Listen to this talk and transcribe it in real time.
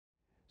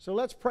So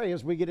let's pray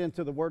as we get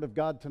into the Word of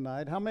God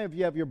tonight. How many of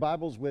you have your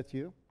Bibles with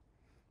you?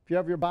 If you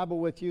have your Bible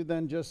with you,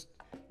 then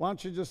why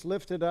don't you just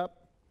lift it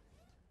up?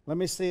 Let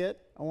me see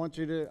it. I want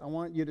you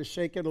to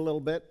shake it a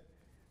little bit.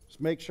 Just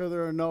make sure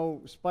there are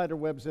no spider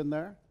webs in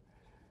there.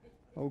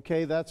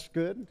 Okay, that's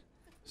good.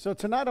 So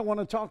tonight I want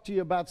to talk to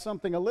you about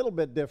something a little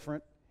bit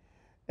different,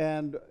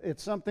 and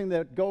it's something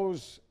that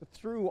goes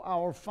through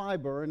our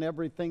fiber and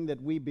everything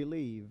that we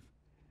believe.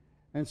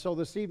 And so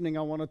this evening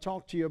I want to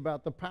talk to you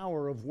about the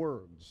power of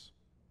words.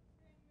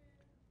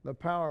 The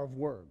power of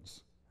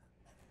words.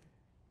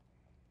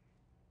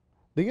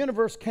 The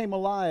universe came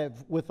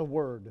alive with a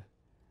word.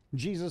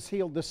 Jesus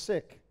healed the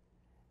sick,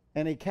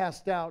 and he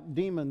cast out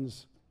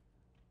demons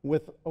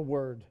with a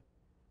word.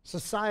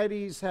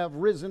 Societies have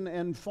risen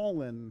and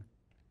fallen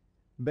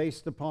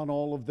based upon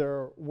all of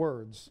their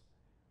words.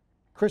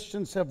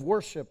 Christians have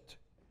worshiped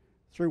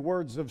through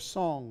words of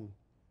song,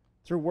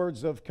 through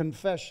words of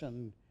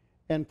confession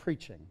and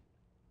preaching.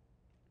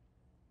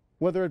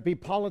 Whether it be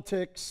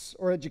politics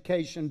or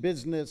education,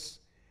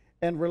 business,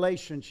 and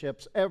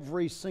relationships,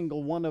 every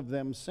single one of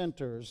them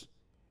centers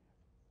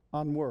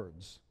on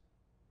words.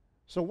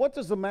 So what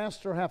does the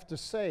Master have to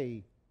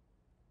say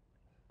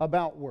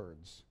about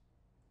words?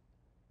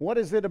 What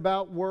is it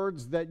about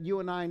words that you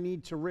and I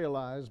need to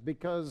realize?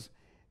 Because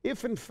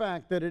if in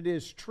fact that it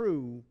is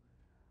true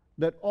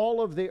that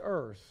all of the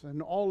earth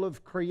and all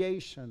of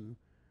creation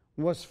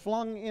was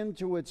flung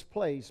into its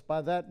place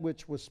by that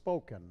which was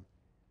spoken,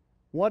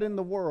 what in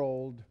the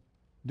world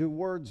do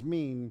words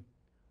mean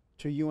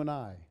to you and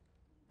I?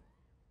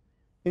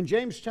 In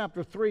James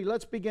chapter 3,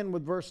 let's begin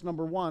with verse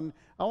number 1.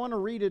 I want to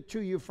read it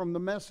to you from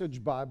the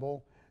Message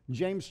Bible,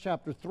 James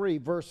chapter 3,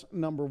 verse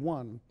number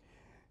 1.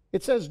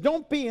 It says,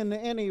 "Don't be in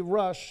any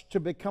rush to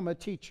become a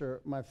teacher,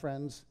 my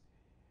friends.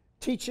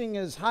 Teaching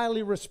is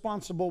highly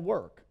responsible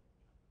work.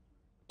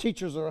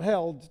 Teachers are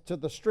held to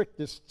the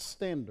strictest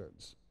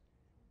standards."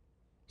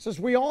 It says,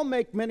 "We all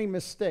make many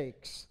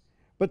mistakes,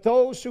 but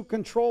those who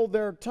control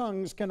their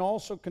tongues can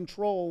also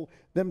control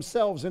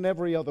themselves in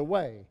every other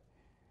way.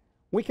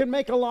 We can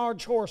make a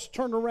large horse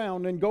turn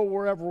around and go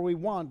wherever we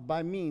want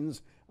by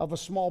means of a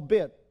small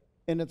bit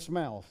in its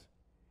mouth.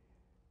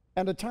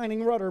 And a tiny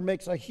rudder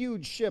makes a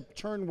huge ship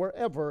turn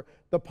wherever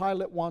the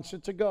pilot wants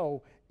it to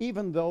go,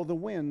 even though the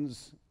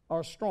winds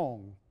are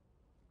strong.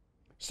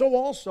 So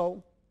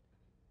also,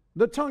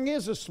 the tongue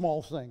is a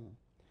small thing,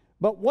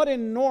 but what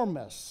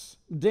enormous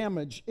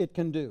damage it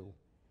can do.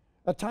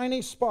 A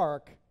tiny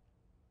spark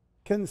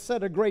can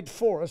set a great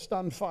forest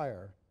on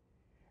fire.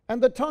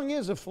 And the tongue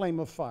is a flame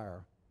of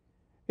fire.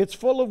 It's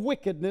full of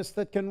wickedness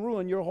that can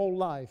ruin your whole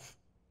life.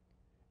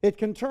 It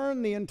can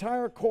turn the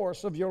entire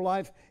course of your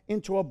life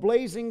into a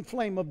blazing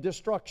flame of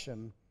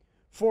destruction,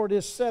 for it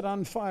is set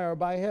on fire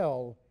by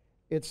hell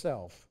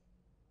itself.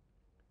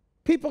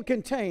 People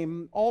can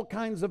tame all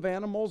kinds of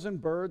animals and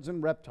birds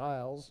and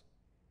reptiles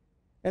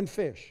and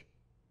fish,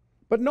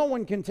 but no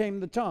one can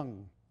tame the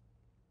tongue.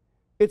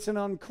 It's an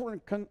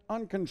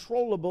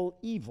uncontrollable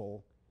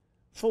evil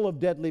full of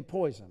deadly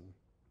poison.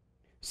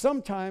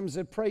 Sometimes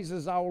it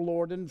praises our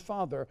Lord and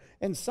Father,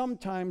 and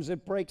sometimes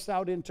it breaks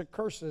out into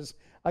curses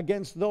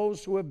against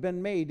those who have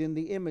been made in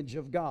the image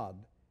of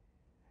God.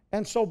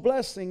 And so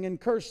blessing and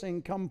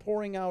cursing come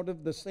pouring out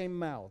of the same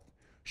mouth.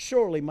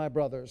 Surely, my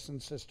brothers and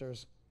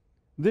sisters,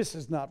 this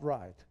is not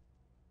right.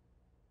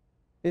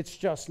 It's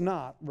just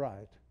not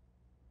right."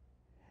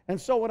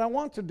 And so what I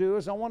want to do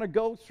is I want to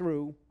go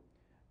through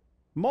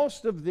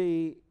most of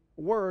the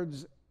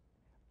words,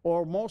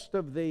 or most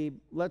of the,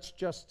 let's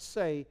just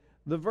say,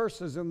 the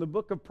verses in the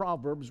book of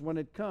Proverbs when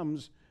it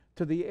comes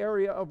to the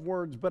area of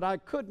words. But I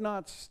could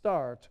not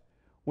start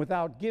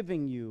without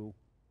giving you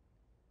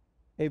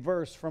a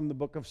verse from the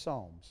book of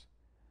Psalms.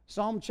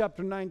 Psalm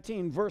chapter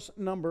 19, verse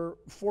number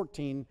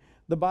 14,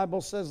 the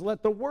Bible says,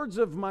 "Let the words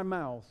of my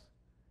mouth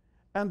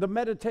and the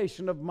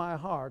meditation of my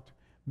heart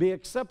be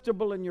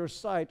acceptable in your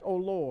sight, O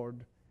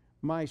Lord,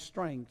 my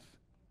strength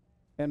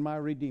and my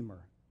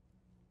Redeemer."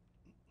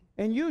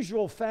 In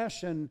usual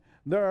fashion,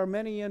 there are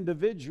many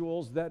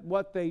individuals that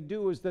what they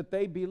do is that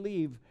they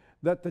believe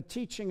that the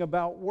teaching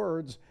about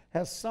words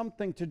has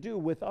something to do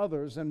with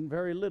others and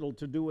very little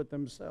to do with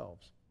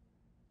themselves.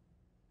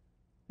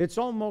 It's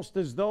almost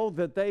as though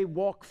that they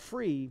walk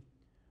free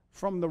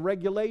from the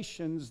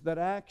regulations that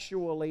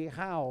actually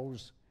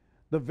house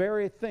the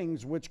very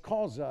things which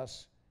cause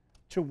us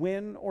to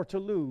win or to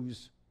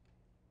lose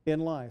in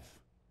life.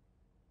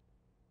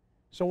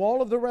 So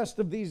all of the rest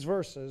of these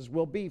verses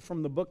will be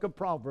from the book of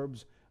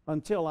Proverbs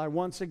until I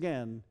once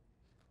again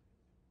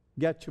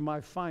get to my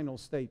final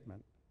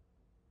statement.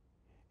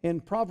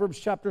 In Proverbs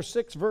chapter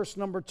 6, verse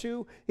number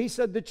 2, he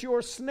said that you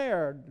are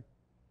snared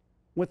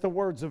with the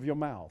words of your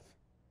mouth.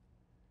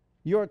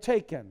 You are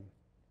taken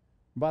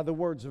by the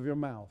words of your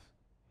mouth.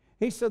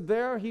 He said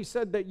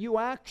that you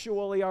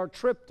actually are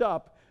tripped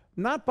up,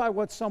 not by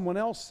what someone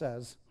else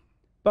says,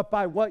 but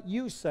by what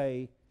you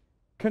say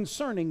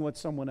concerning what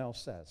someone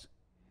else says.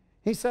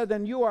 He said,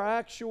 then you are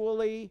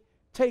actually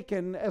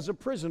taken as a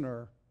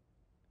prisoner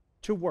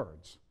to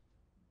words,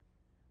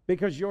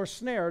 because you're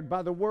snared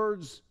by the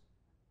words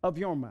of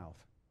your mouth.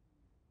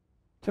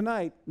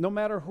 Tonight, no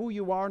matter who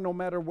you are, no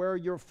matter where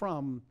you're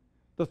from,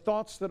 the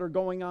thoughts that are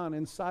going on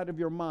inside of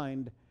your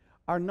mind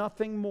are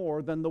nothing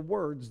more than the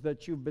words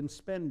that you've been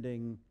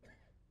spending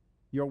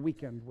your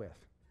weekend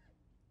with.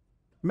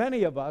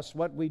 Many of us,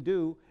 what we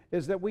do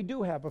is that we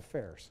do have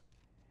affairs.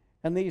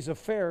 And these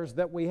affairs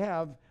that we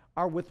have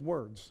are with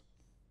words.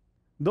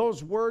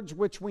 Those words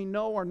which we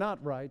know are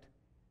not right,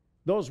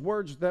 those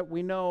words that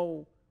we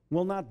know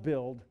will not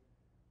build,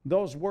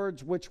 those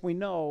words which we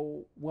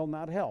know will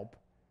not help.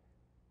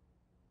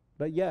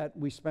 But yet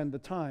we spend the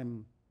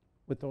time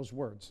with those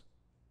words.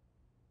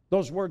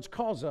 Those words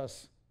cause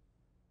us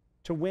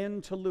to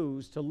win, to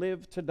lose, to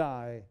live, to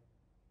die,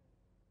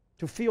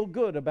 to feel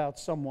good about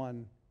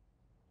someone,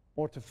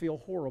 or to feel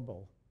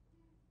horrible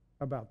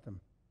about them.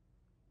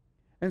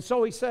 And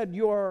so he said,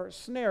 you're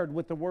snared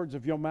with the words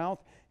of your mouth.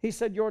 He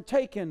said, you're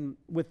taken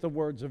with the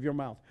words of your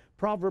mouth.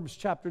 Proverbs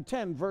chapter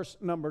 10, verse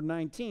number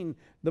 19,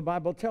 the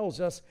Bible tells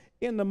us,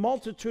 in the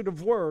multitude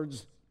of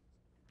words,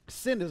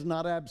 sin is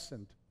not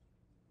absent.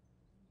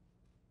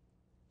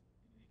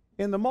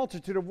 In the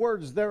multitude of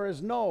words, there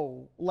is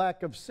no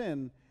lack of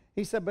sin.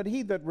 He said, but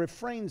he that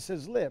refrains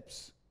his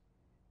lips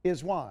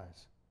is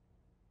wise.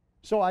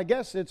 So I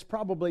guess it's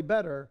probably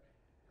better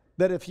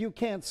that if you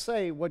can't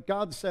say what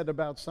God said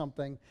about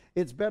something,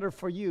 it's better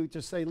for you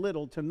to say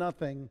little to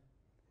nothing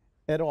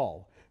at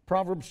all.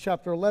 Proverbs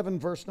chapter 11,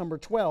 verse number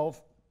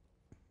 12.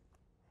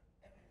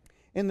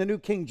 In the New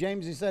King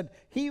James, he said,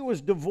 he who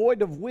is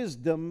devoid of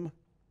wisdom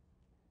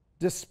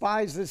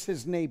despises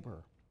his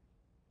neighbor,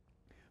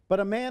 but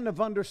a man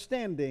of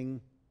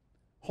understanding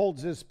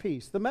holds his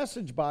peace. The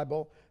Message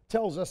Bible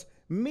tells us,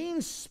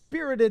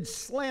 mean-spirited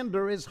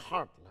slander is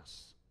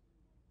heartless.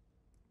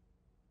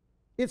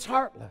 It's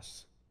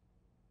heartless.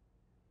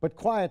 But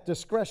quiet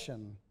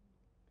discretion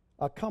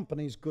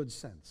accompanies good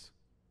sense.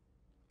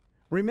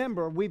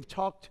 Remember, we've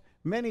talked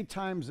many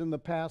times in the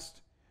past,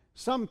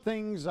 some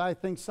things I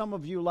think some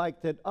of you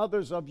liked it,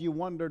 others of you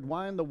wondered,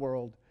 why in the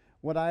world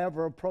would I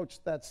ever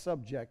approach that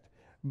subject?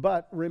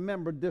 But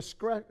remember,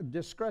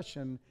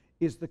 discretion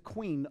is the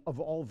queen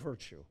of all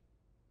virtue.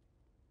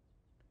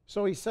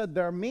 So he said,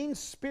 their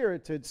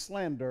mean-spirited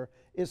slander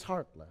is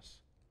heartless,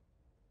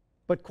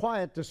 but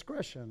quiet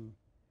discretion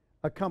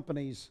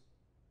accompanies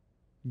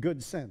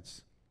good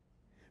sense.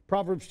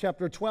 Proverbs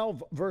chapter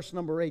 12, verse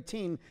number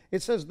 18,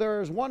 it says,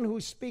 there is one who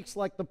speaks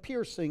like the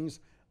piercings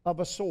of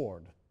a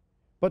sword,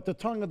 but the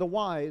tongue of the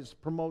wise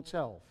promotes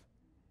health.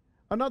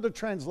 Another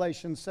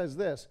translation says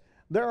this,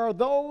 there are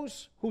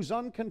those whose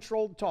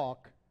uncontrolled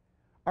talk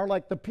are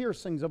like the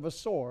piercings of a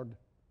sword,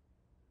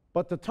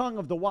 but the tongue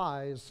of the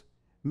wise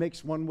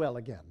makes one well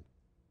again.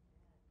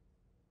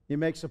 It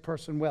makes a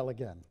person well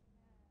again.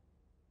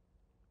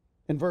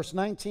 In verse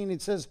 19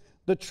 it says,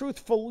 the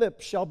truthful lip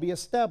shall be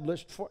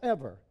established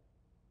forever,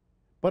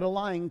 but a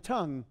lying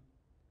tongue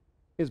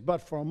is but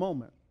for a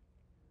moment.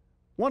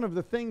 One of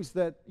the things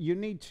that you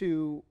need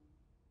to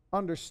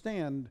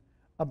understand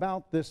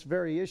about this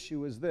very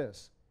issue is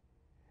this,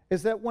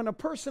 is that when a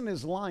person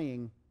is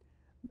lying,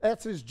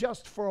 that is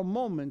just for a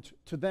moment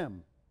to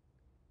them.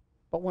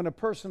 But when a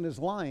person is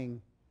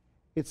lying,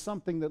 it's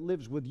something that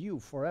lives with you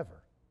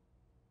forever.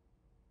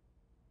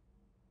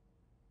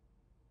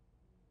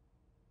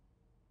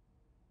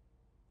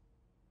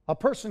 A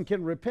person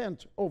can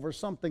repent over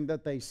something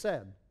that they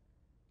said,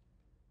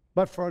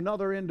 but for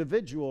another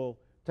individual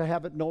to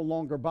have it no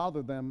longer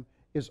bother them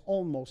is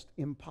almost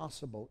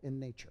impossible in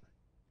nature.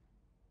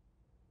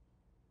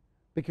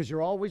 Because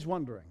you're always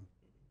wondering,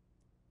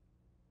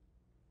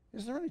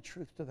 is there any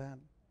truth to that?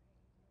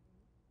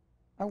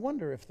 I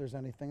wonder if there's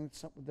anything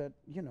that,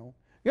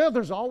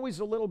 there's always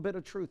a little bit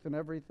of truth in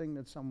everything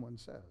that someone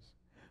says.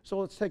 So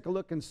let's take a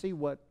look and see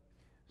what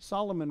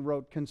Solomon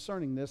wrote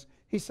concerning this.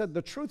 He said,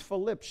 the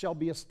truthful lips shall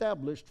be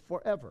established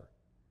forever.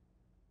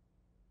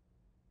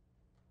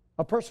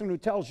 A person who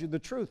tells you the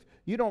truth,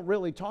 you don't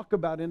really talk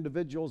about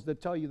individuals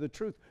that tell you the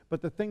truth,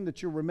 but the thing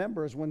that you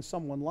remember is when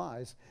someone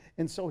lies.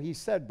 And so he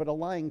said, but a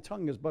lying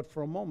tongue is but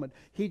for a moment.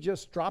 He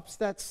just drops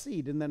that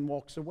seed and then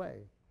walks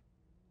away.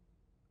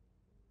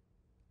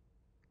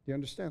 Do you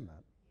understand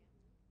that?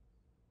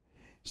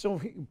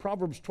 So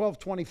Proverbs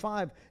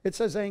 12:25, it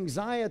says,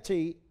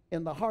 anxiety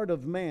in the heart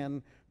of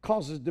man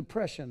causes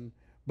depression,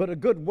 but a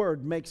good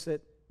word makes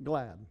it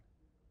glad.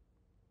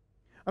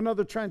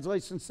 Another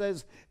translation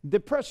says,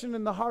 depression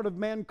in the heart of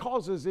man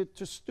causes it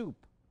to stoop,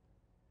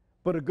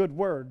 but a good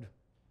word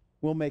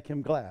will make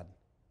him glad.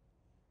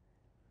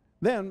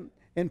 Then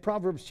in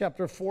Proverbs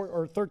chapter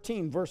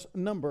 13, verse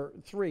number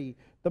 3,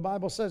 the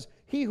Bible says,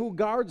 he who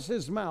guards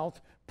his mouth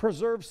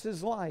preserves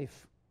his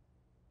life.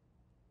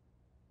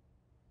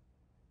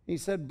 He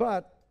said,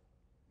 but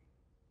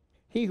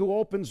he who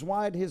opens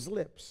wide his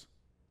lips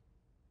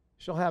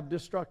shall have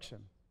destruction.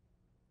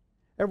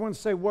 Everyone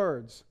say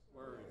words.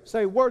 Words.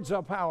 Say words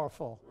are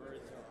powerful. Words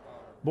are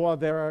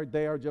powerful. Boy,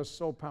 they are just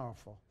so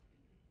powerful.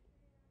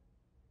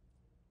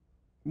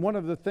 One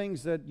of the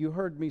things that you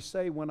heard me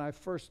say when I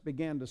first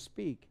began to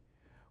speak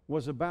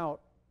was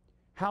about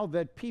how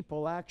that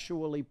people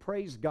actually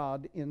praise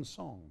God in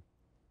song.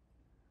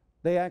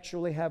 They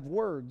actually have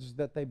words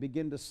that they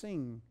begin to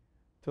sing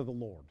to the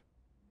Lord.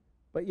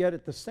 But yet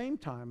at the same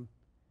time,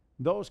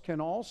 those can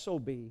also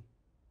be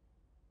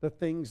the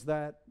things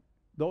that,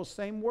 those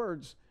same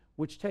words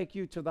which take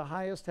you to the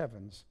highest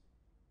heavens,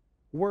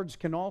 words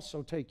can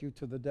also take you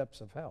to the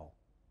depths of hell.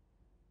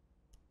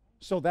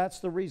 So that's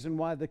the reason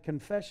why the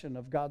confession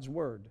of God's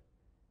word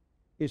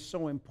is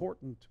so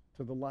important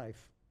to the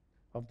life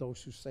of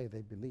those who say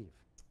they believe.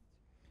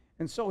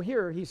 And so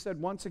here he said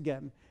once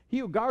again, he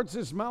who guards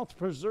his mouth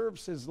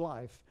preserves his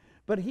life,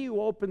 but he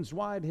who opens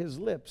wide his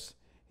lips,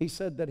 he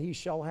said that he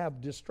shall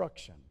have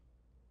destruction.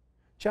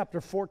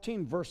 Chapter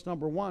 14, verse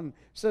number 1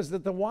 says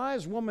that the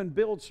wise woman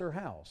builds her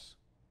house,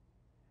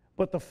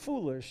 but the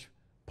foolish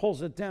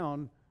pulls it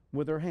down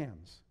with her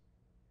hands.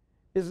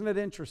 Isn't it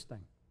interesting?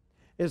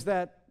 Is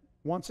that,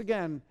 once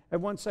again,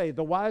 everyone say,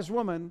 the wise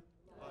woman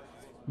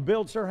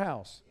builds her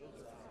house.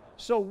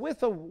 So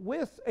with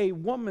a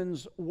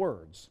woman's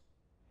words,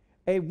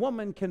 a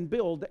woman can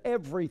build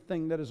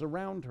everything that is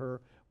around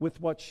her with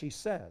what she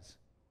says.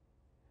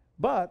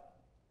 But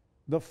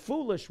the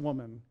foolish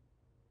woman,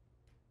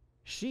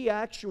 she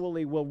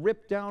actually will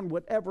rip down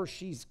whatever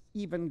she's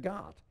even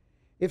got.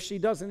 If she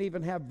doesn't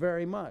even have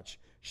very much,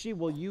 she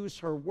will use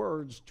her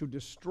words to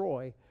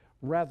destroy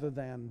rather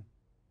than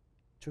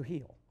to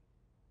heal.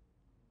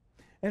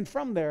 And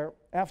from there,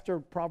 after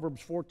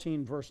Proverbs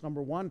 14, verse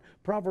number 1,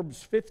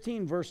 Proverbs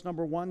 15, verse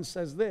number 1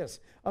 says this,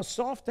 a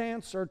soft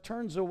answer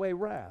turns away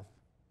wrath.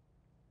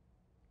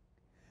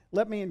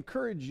 Let me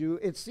encourage you,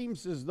 it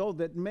seems as though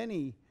that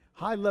many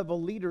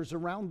high-level leaders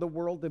around the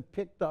world have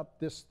picked up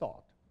this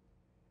thought.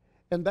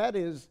 And that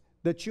is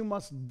that you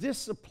must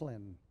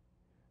discipline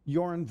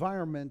your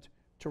environment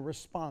to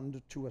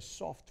respond to a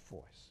soft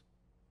voice.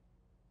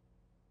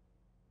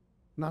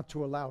 Not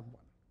to a loud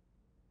one,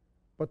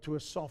 but to a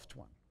soft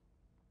one.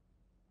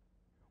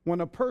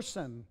 When a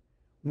person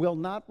will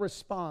not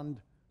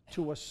respond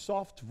to a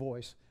soft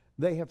voice,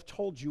 they have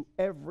told you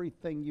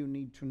everything you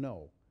need to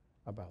know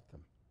about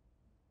them.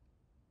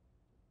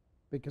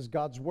 Because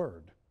God's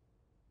word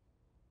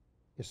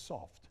is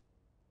soft.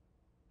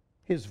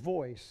 His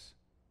voice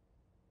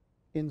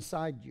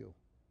inside you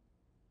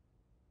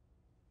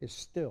is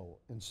still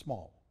and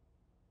small.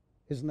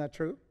 Isn't that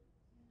true?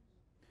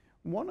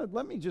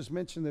 Let me just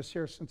mention this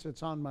here since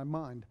it's on my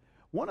mind.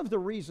 One of the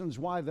reasons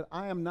why that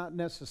I am not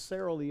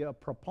necessarily a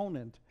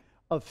proponent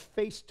of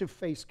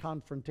face-to-face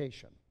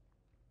confrontation.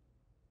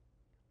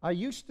 I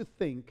used to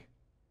think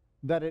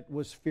that it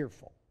was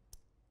fearful.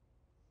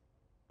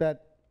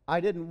 That I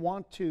didn't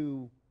want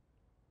to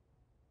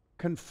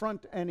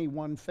confront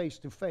anyone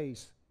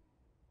face-to-face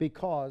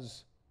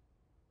because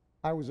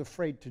I was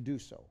afraid to do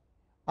so.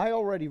 I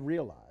already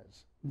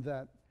realize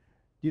that,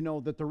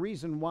 that the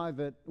reason why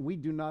that we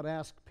do not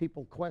ask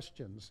people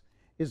questions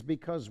is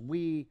because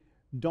we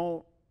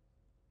don't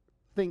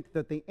think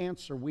that the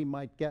answer we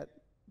might get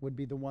would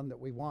be the one that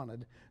we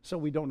wanted, so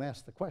we don't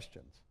ask the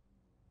questions.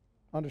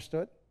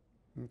 Understood?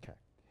 Okay.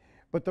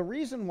 But the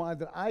reason why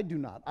that I do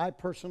not, I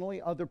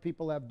personally, other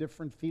people have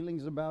different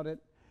feelings about it,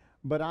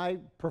 but I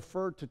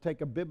prefer to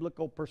take a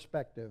biblical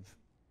perspective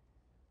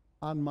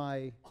on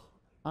my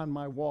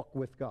walk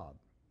with God.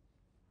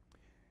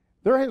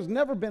 There has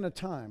never been a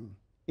time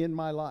in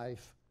my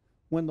life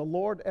when the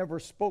Lord ever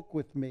spoke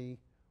with me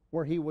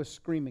where he was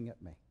screaming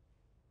at me.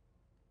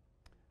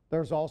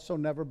 There's also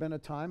never been a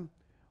time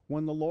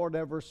when the Lord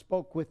ever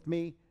spoke with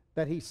me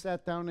that he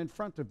sat down in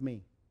front of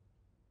me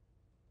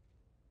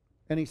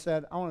and he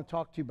said, I want to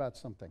talk to you about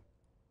something.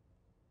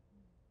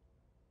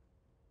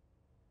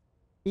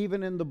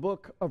 Even in the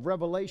book of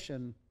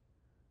Revelation,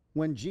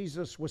 when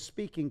Jesus was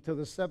speaking to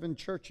the 7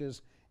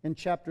 churches in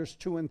chapters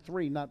 2 and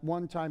 3, not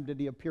one time did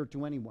he appear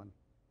to anyone.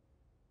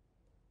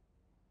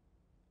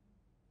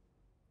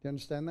 Do you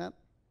understand that?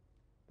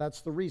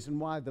 That's the reason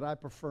why that I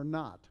prefer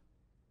not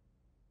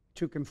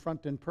to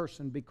confront in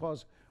person,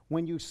 because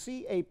when you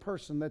see a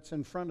person that's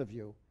in front of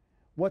you,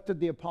 what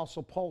did the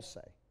Apostle Paul say?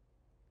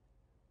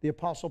 The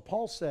Apostle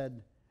Paul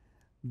said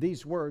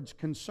these words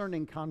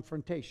concerning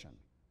confrontation.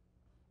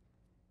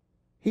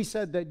 He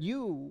said that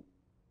you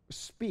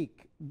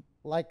speak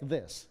like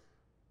this,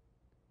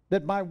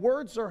 that my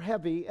words are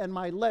heavy and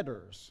my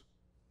letters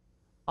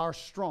are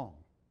strong.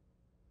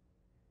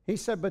 He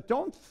said, but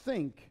don't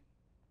think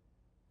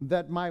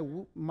that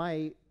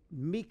my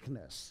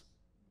meekness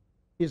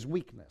is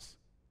weakness.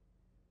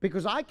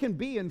 Because I can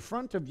be in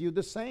front of you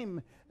the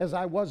same as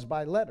I was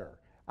by letter.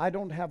 I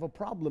don't have a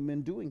problem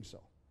in doing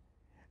so.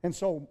 And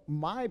so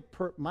my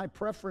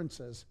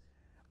preferences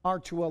are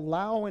to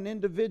allow an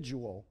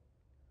individual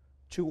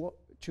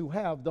to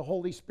have the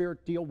Holy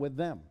Spirit deal with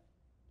them.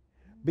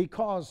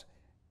 Because,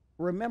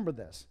 remember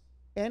this,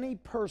 any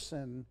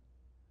person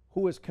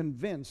who is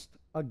convinced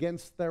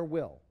against their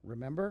will,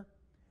 remember,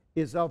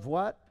 is of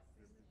what?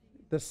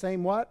 The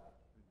same what?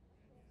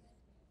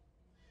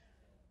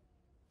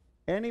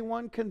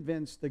 Anyone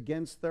convinced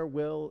against their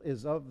will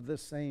is of the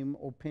same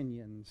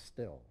opinion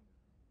still.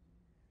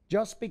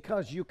 Just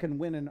because you can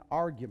win an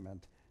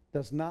argument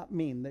does not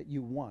mean that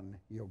you won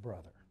your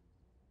brother.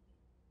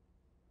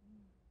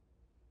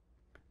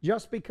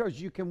 Just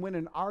because you can win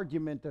an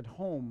argument at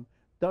home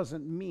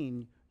doesn't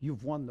mean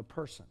you've won the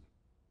person.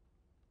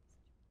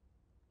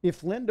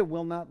 If Linda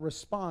will not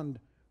respond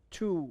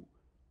to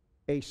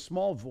a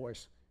small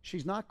voice,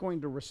 she's not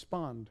going to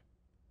respond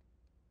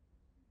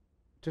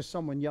to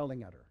someone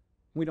yelling at her.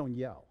 We don't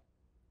yell.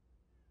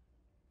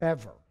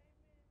 Ever.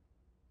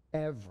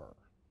 Ever.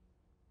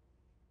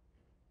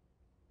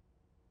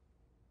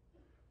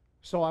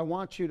 So I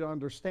want you to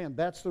understand,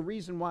 that's the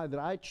reason why that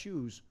I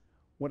choose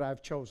what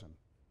I've chosen.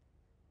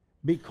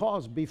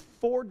 Because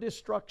before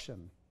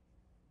destruction,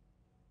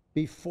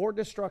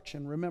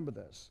 remember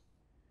this,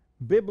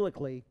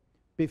 biblically,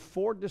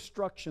 before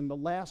destruction, the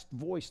last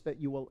voice that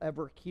you will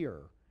ever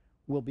hear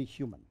will be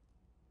human.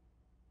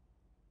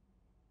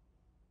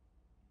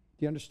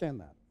 Do you understand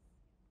that?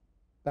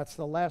 That's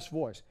the last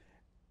voice.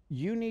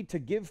 You need to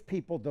give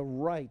people the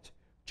right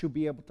to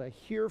be able to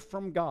hear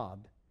from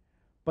God,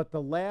 but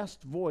the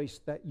last voice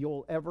that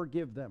you'll ever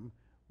give them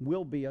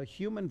will be a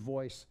human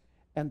voice,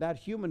 and that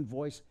human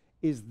voice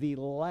is the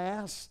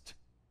last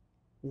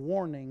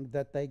warning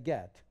that they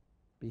get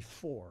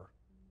before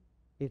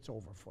it's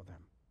over for them.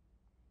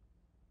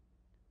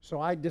 So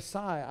I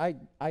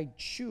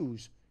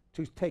choose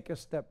to take a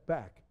step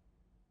back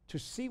to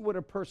see what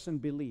a person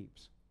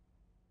believes.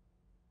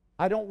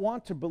 I don't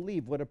want to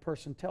believe what a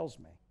person tells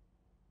me.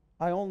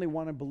 I only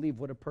want to believe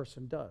what a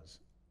person does.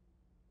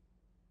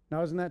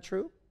 Now, isn't that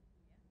true?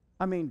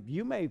 I mean,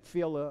 you may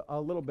feel a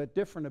little bit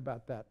different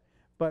about that,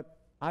 but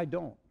I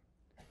don't,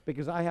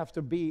 because I have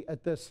to be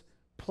at this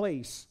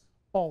place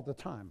all the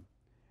time.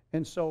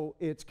 And so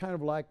it's kind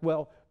of like,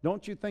 well,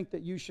 don't you think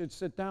that you should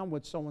sit down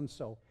with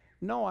so-and-so?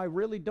 No, I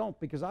really don't,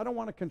 because I don't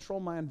want to control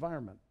my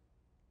environment.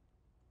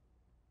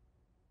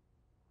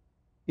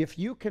 If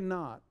you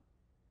cannot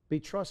be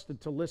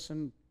trusted to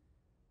listen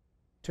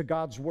to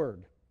God's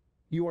word,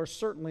 you are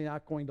certainly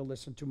not going to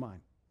listen to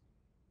mine.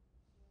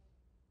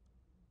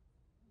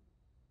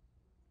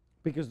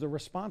 Because the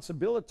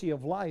responsibility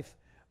of life,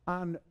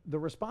 the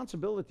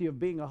responsibility of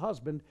being a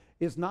husband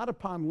is not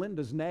upon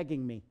Linda's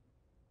nagging me.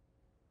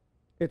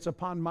 It's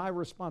upon my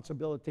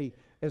responsibility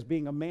as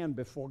being a man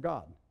before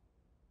God.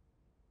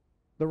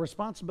 The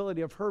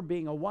responsibility of her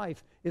being a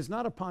wife is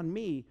not upon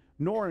me,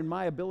 nor in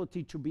my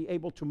ability to be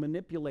able to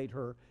manipulate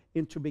her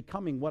into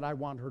becoming what I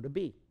want her to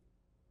be.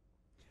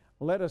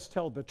 Let us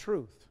tell the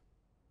truth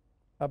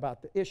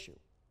about the issue.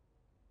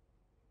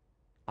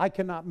 I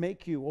cannot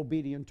make you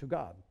obedient to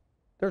God.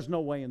 There's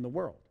no way in the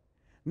world.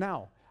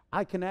 Now,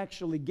 I can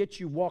actually get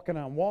you walking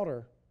on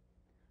water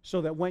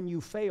so that when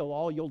you fail,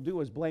 all you'll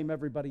do is blame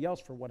everybody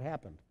else for what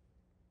happened.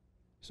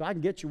 So I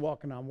can get you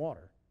walking on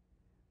water.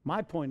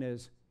 My point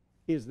is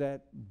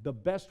that the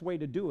best way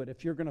to do it,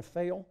 if you're going to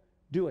fail,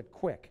 do it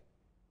quick.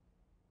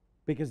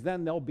 Because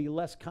then there'll be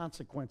less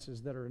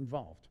consequences that are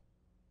involved.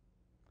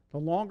 The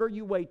longer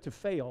you wait to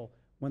fail,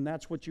 when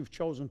that's what you've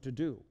chosen to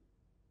do.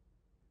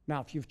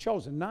 Now, if you've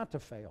chosen not to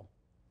fail,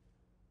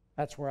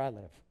 that's where I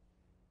live.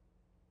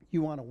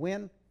 You want to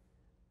win,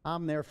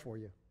 I'm there for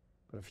you.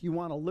 But if you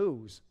want to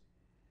lose,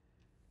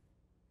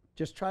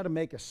 just try to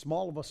make as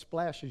small of a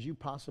splash as you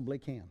possibly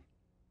can.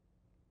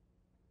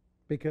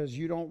 Because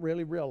you don't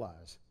really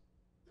realize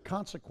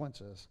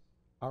consequences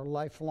are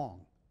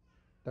lifelong.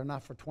 They're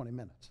not for 20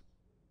 minutes.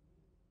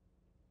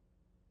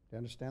 Do you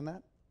understand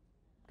that?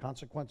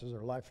 Consequences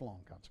are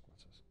lifelong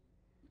consequences.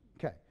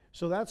 Okay,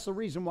 so that's the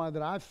reason why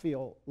that I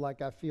feel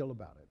like I feel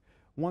about it.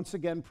 Once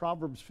again,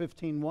 Proverbs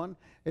 15:1,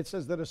 it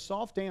says that a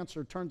soft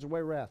answer turns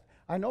away wrath.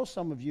 I know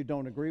some of you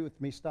don't agree with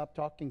me. Stop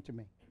talking to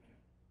me.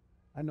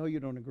 I know you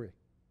don't agree.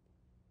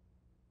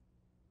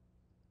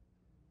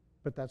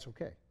 But that's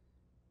okay.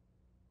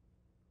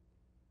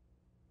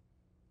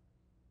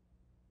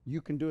 You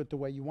can do it the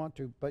way you want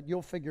to, but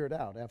you'll figure it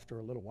out after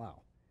a little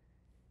while.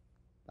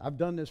 I've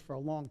done this for a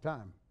long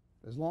time,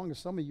 as long as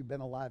some of you have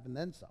been alive and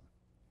then some.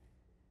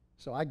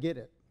 So I get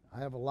it. I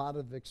have a lot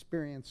of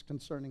experience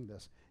concerning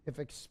this.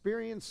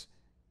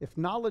 If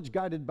knowledge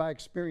guided by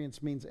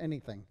experience means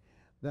anything,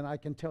 then I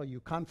can tell you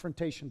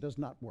confrontation does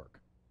not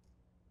work.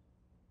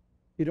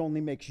 It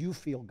only makes you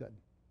feel good.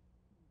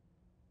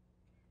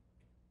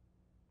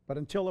 But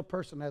until a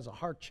person has a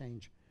heart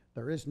change,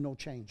 there is no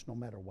change no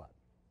matter what.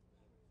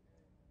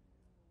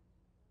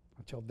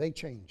 Until they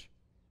change.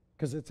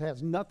 Because it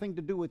has nothing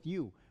to do with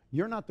you.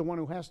 You're not the one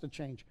who has to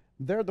change.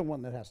 They're the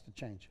one that has to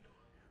change.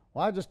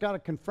 Well, I just got to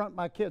confront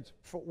my kids.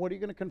 What are you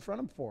going to confront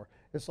them for?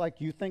 It's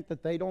like you think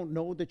that they don't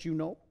know that you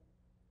know?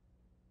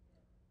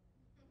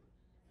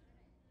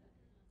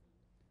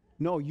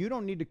 No, you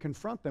don't need to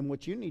confront them.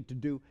 What you need to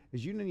do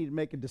is you need to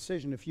make a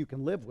decision if you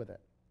can live with it.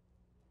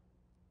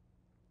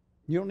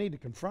 You don't need to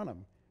confront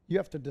them. You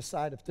have to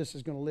decide if this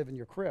is going to live in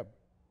your crib.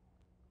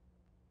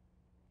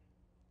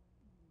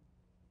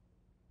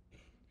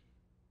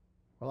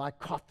 Well, I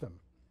caught them.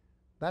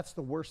 That's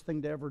the worst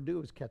thing to ever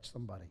do, is catch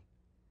somebody.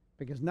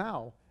 Because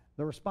now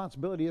the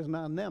responsibility isn't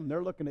on them.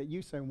 They're looking at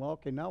you saying, well,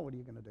 okay, now what are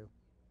you going to do?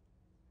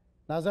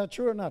 Now, is that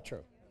true or not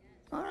true?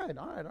 All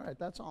right.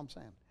 That's all I'm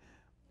saying.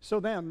 So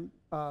then,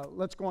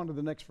 let's go on to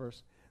the next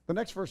verse. The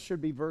next verse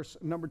should be verse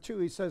number 2.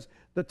 He says,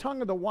 the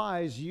tongue of the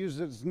wise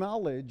uses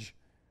knowledge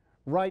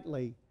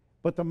rightly,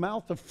 but the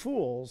mouth of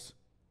fools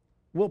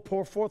will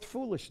pour forth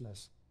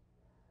foolishness.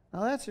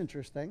 Now that's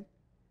interesting.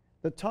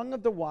 The tongue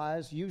of the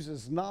wise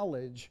uses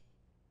knowledge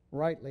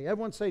rightly.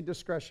 Everyone say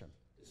discretion.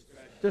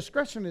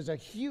 Discretion is a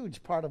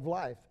huge part of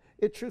life.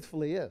 It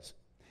truthfully is.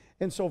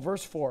 And so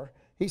verse 4,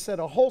 he said,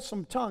 a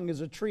wholesome tongue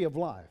is a tree of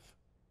life,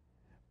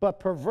 but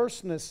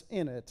perverseness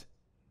in it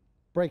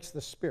breaks the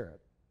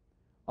spirit.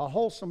 A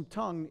wholesome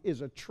tongue is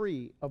a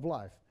tree of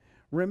life.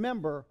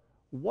 Remember,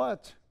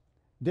 what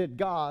did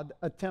God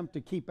attempt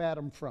to keep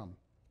Adam from?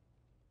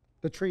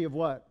 The tree of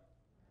what?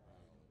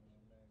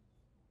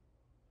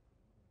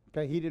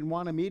 Okay, he didn't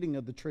want him eating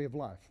of the tree of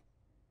life.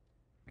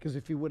 Because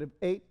if he would have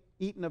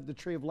eaten of the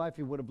tree of life,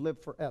 he would have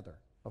lived forever.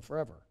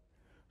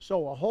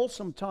 So a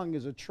wholesome tongue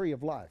is a tree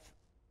of life.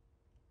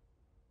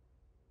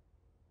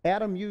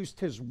 Adam used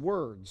his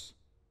words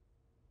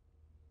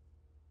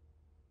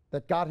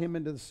that got him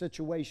into the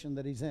situation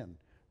that he's in.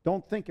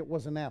 Don't think it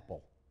was an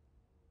apple.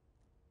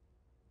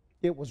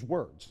 It was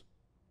words.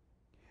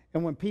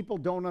 And when people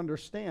don't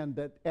understand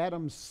that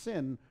Adam's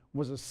sin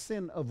was a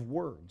sin of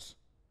words,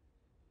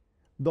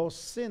 those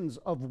sins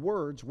of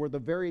words were the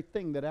very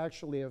thing that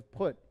actually have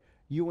put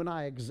you and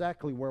I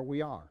exactly where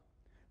we are.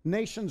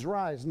 Nations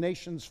rise,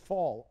 nations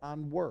fall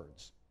on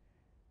words.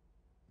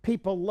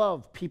 People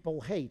love,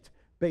 people hate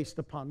based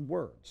upon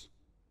words.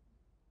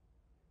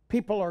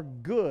 People are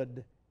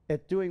good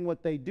at doing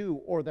what they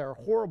do, or they're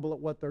horrible at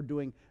what they're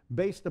doing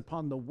based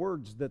upon the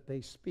words that they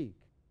speak.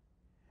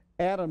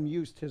 Adam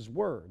used his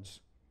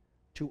words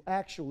to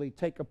actually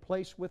take a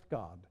place with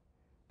God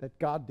that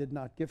God did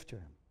not give to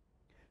him.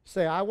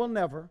 Say, I will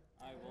never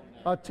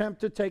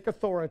attempt to take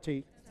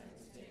authority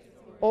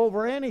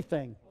over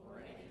anything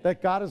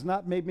that God has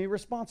not made me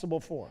responsible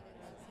for.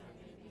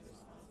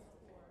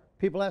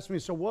 People ask me,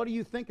 so what do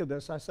you think of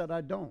this? I said,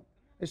 I don't.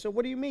 They said,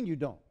 what do you mean you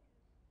don't?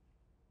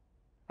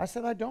 I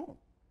said, I don't.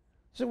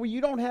 So, well,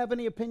 you don't have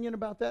any opinion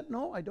about that?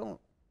 No, I don't.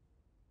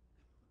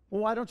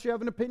 Well, why don't you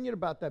have an opinion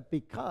about that?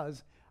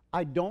 Because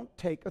I don't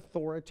take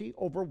authority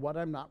over what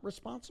I'm not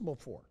responsible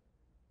for.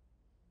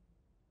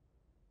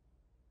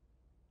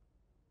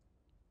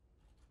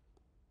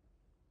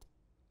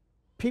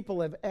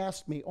 People have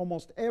asked me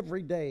almost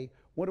every day,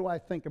 what do I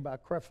think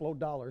about Creflo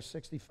Dollar's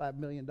 $65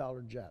 million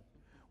jet?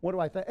 What do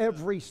I think?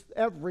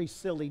 Every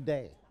silly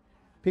day.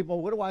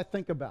 People, what do I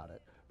think about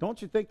it?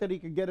 Don't you think that he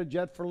could get a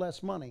jet for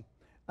less money?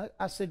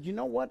 I said, you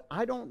know what?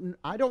 I don't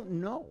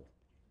know.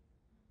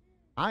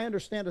 I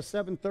understand a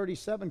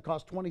 737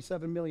 costs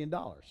 $27 million.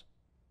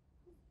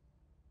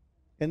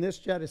 And this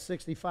jet is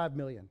 $65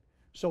 million.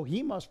 So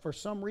he must, for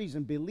some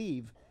reason,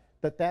 believe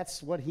that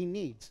that's what he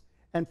needs.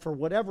 And for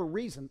whatever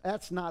reason,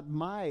 that's not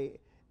my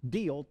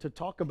deal to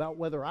talk about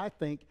whether I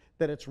think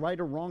that it's right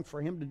or wrong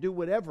for him to do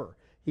whatever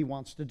he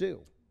wants to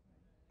do.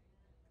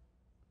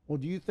 Well,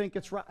 do you think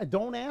it's right?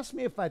 Don't ask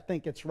me if I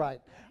think it's right.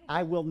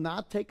 I will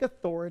not take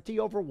authority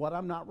over what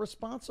I'm not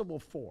responsible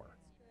for.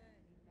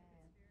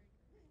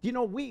 You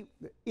know, we,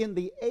 in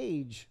the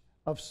age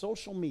of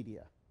social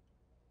media,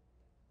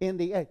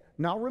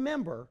 now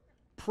remember,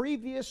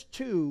 previous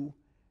to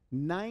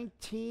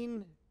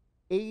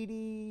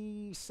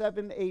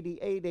 1987,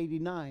 88,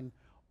 89,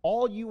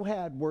 all you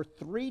had were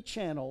 3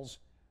 channels,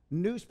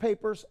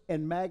 newspapers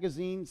and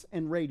magazines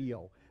and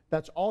radio.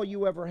 That's all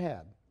you ever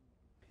had.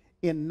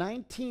 In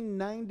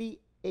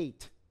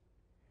 1998,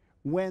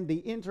 when the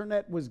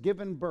internet was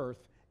given birth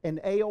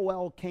and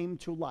AOL came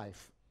to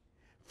life,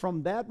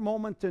 from that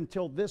moment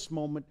until this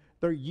moment,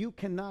 you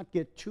cannot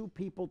get 2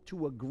 people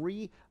to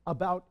agree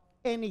about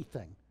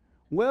anything.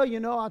 Well, you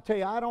know, I'll tell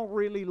you, I don't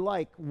really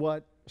like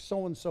what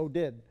so-and-so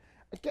did.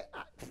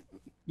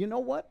 You know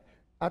what?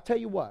 I'll tell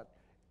you what.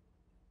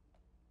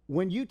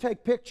 When you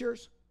take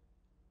pictures,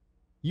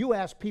 you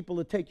ask people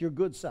to take your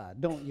good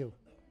side, don't you?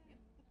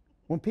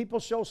 When people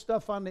show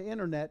stuff on the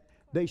internet,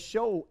 they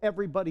show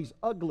everybody's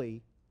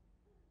ugly.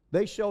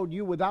 They showed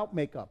you without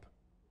makeup.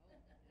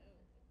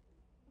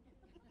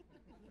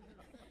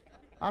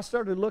 I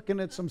started looking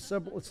at some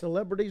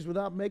celebrities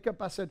without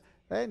makeup. I said,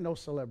 they ain't no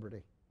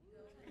celebrity.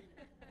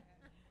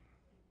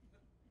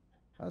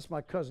 That's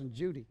my cousin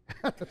Judy.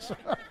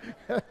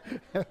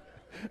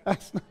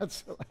 That's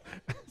not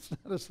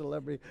a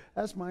celebrity.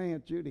 That's my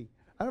Aunt Judy.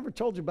 I never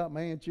told you about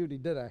my Aunt Judy,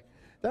 did I?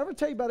 Did I ever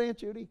tell you about Aunt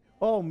Judy?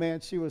 Oh, man,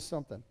 she was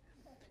something.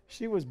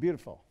 She was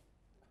beautiful.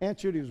 Aunt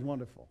Judy was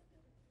wonderful.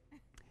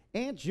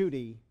 Aunt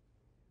Judy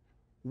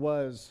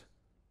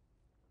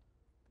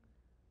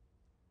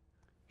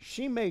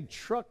she made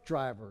truck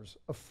drivers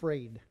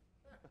afraid.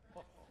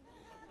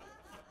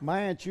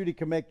 My Aunt Judy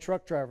can make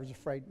truck drivers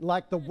afraid,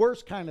 like the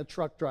worst kind of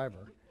truck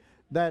driver,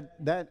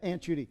 that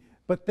Aunt Judy.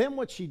 But then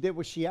what she did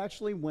was she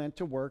actually went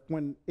to work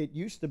when it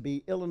used to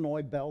be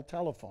Illinois Bell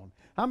Telephone.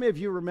 How many of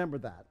you remember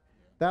that?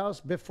 That was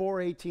before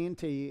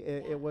AT&T.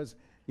 It was,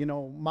 you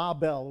know, Ma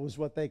Bell was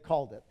what they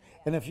called it.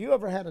 And if you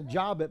ever had a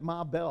job at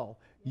Ma Bell,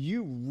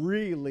 you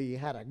really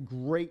had a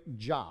great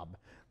job.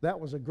 That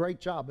was a great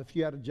job if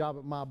you had a job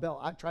at Ma Bell.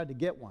 I tried to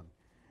get one.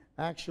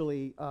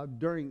 Actually,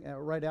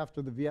 right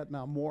after the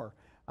Vietnam War,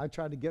 I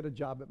tried to get a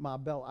job at Ma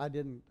Bell. I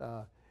didn't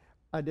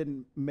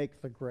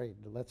make the grade.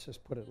 Let's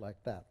just put it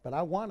like that. But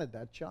I wanted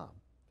that job.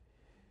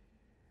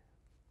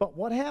 But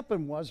what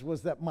happened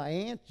was that my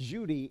Aunt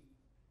Judy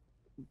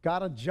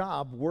got a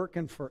job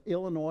working for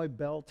Illinois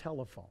Bell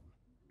Telephone.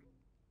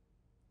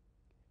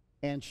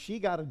 And she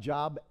got a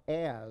job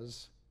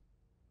as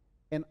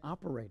an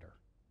operator.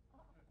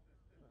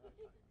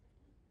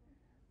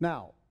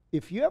 Now,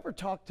 if you ever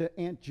talk to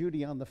Aunt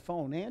Judy on the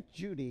phone, Aunt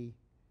Judy,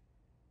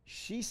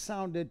 she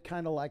sounded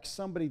kind of like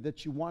somebody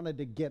that you wanted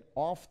to get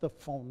off the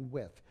phone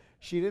with.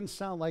 She didn't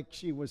sound like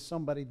she was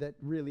somebody that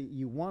really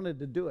you wanted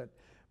to do it.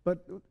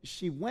 But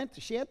she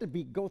had to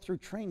go through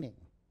training.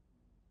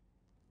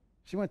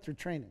 She went through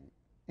training.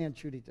 Aunt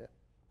Judy did.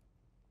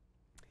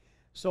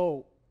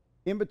 So,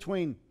 in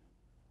between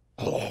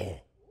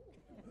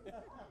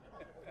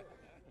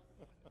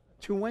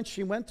to when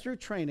she went through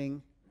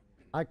training,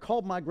 I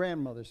called my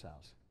grandmother's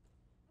house.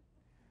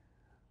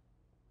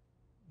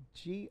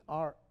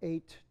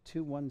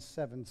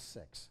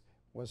 GR82176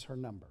 was her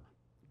number.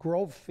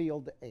 Grove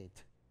Field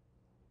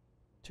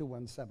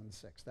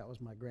 82176. That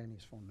was my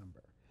granny's phone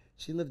number.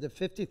 She lived at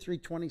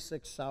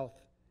 5326 South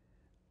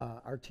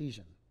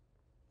Artesian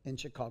in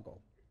Chicago,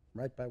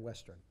 right by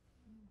Western.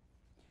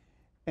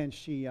 And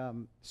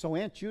so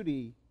Aunt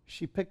Judy,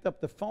 she picked up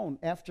the phone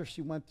after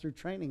she went through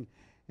training,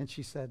 and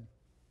she said,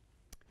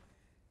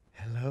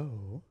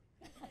 "Hello."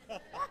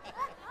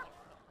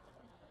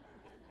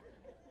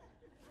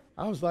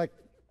 I was like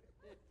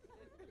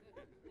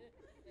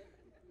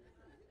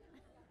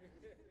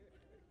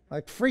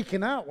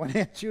freaking out when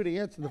Aunt Judy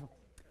answered the phone.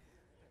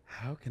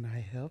 "How can I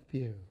help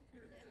you?"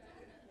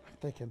 I'm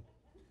thinking,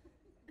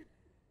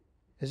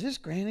 "Is this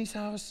Granny's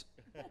house?"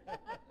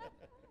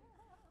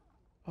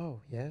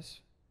 "Oh,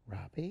 yes.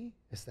 Robbie,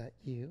 is that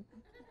you?"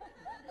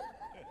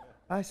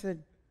 I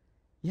said,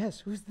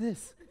 "Yes, who's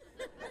this?"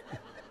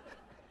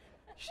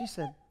 She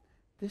said,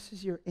 "This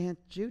is your Aunt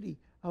Judy."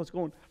 I was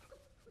going,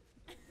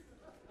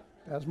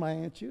 that's my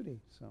Aunt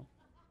Judy. So,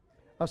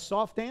 a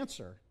soft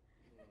answer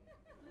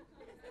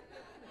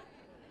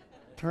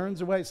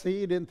turns away.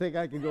 See, you didn't think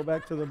I could go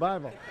back to the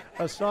Bible.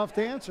 A soft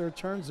answer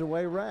turns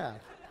away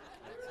wrath.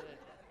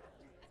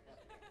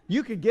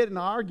 You could get in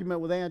an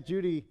argument with Aunt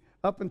Judy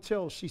up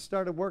until she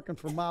started working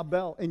for Ma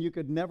Bell, and you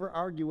could never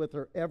argue with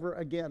her ever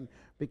again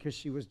because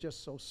she was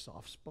just so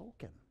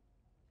soft-spoken.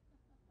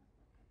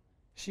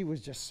 She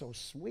was just so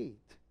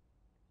sweet.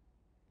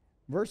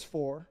 Verse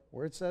 4,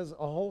 where it says, "A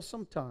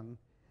wholesome tongue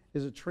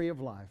is a tree of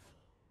life,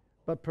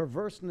 but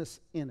perverseness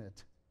in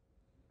it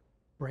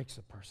breaks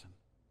a person."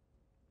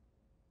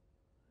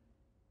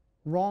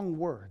 Wrong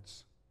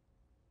words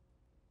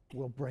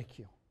will break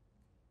you.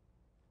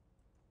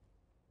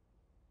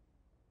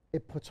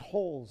 It puts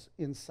holes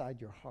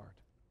inside your heart.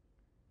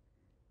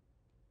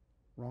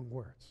 Wrong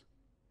words.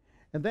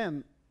 And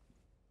then,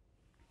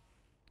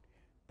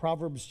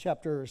 Proverbs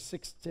chapter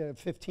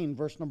 15,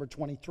 verse number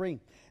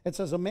 23. It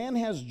says, "A man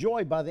has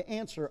joy by the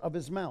answer of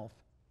his mouth."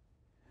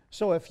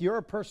 So if you're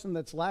a person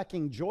that's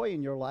lacking joy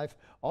in your life,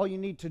 all you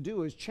need to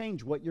do is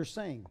change what you're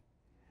saying.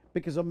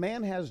 Because a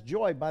man has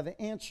joy by the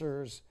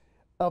answers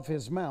of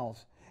his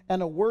mouth,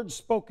 and a word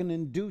spoken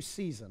in due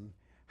season,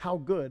 how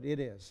good it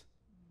is.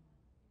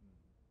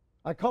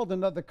 I called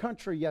another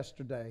country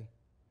yesterday,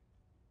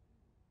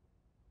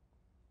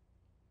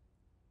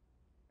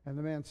 and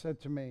the man said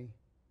to me,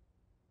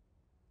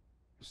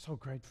 "I'm so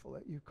grateful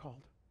that you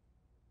called."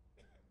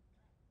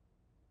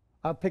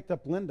 I picked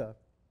up Linda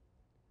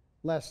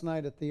last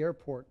night at the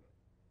airport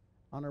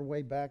on her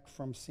way back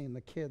from seeing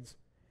the kids,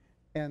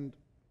 and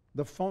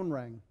the phone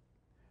rang.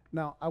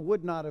 Now, I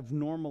would not have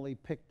normally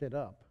picked it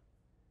up,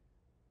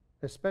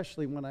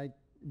 especially when I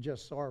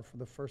just saw her for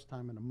the first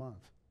time in a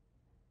month.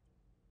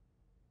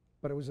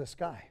 But it was this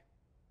guy.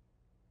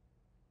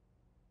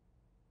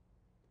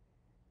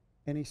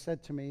 And he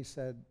said to me, he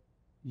said,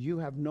 "You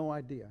have no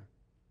idea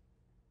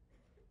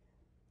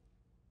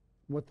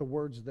what the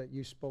words that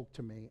you spoke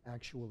to me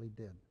actually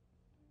did.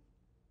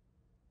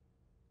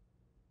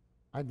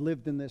 I'd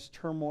lived in this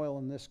turmoil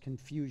and this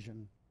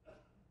confusion.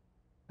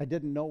 I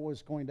didn't know what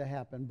was going to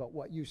happen, but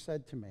what you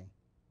said to me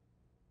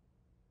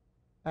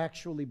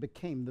actually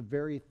became the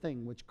very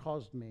thing which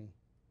caused me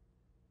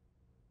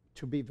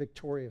to be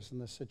victorious in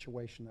the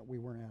situation that we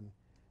were in.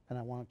 And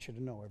I want you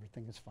to know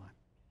everything is fine."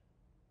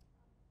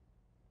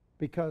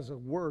 Because a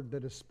word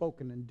that is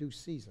spoken in due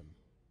season,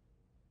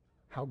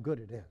 how good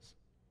it is.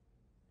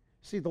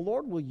 See, the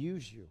Lord will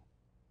use you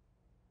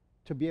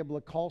to be able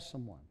to call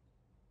someone.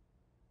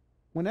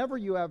 Whenever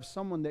you have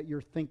someone that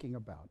you're thinking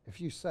about,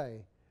 if you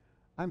say,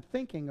 "I'm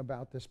thinking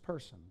about this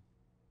person,"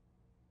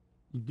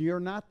 you're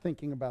not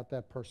thinking about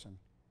that person.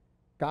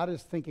 God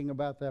is thinking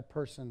about that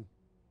person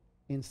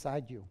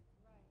inside you.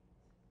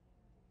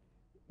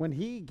 When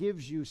He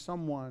gives you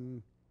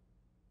someone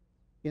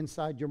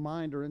inside your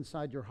mind or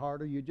inside your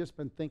heart, or you've just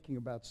been thinking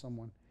about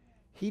someone,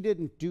 He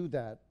didn't do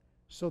that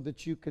so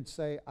that you could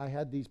say, "I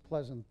had these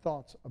pleasant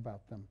thoughts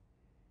about them."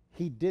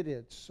 He did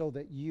it so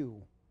that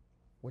you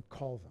would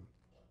call them.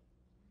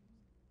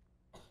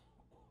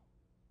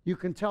 You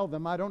can tell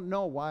them, I don't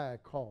know why I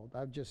called.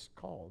 I've just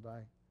called.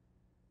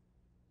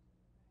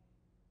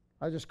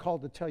 I just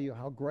called to tell you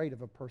how great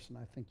of a person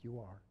I think you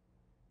are.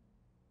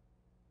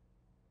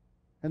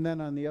 And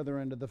then on the other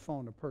end of the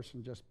phone, a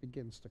person just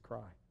begins to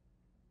cry.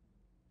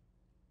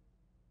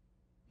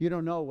 You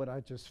don't know what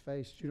I just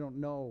faced. You don't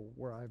know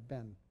where I've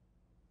been.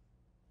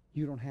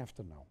 You don't have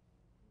to know.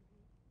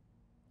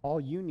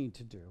 All you need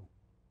to do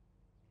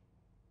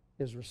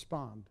is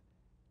respond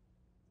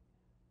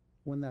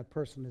when that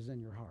person is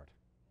in your heart.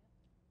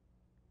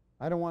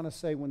 I don't want to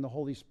say when the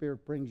Holy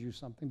Spirit brings you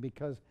something,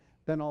 because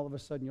then all of a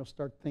sudden you'll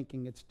start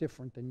thinking it's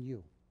different than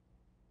you.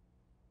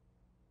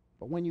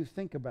 But when you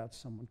think about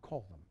someone,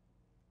 call them.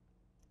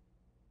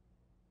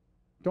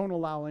 Don't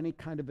allow any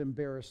kind of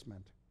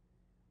embarrassment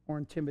or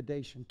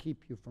intimidation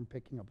keep you from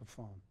picking up a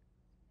phone,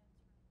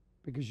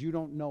 because you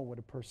don't know what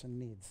a person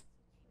needs.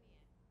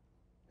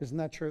 Isn't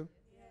that true?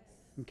 Yes.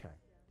 Okay.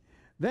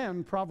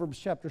 Then Proverbs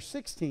chapter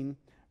 16,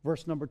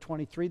 verse number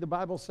 23, the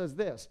Bible says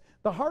this: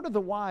 the heart of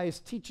the wise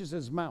teaches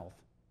his mouth.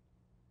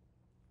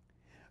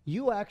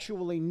 You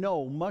actually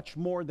know much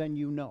more than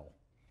you know.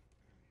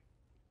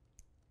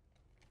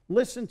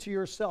 Listen to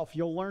yourself,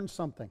 you'll learn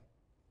something.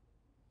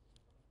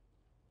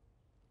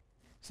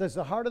 It says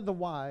the heart of the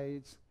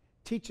wise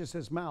teaches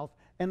his mouth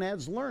and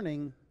adds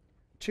learning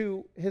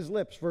to his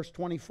lips. Verse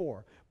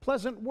 24.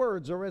 Pleasant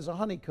words are as a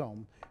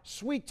honeycomb,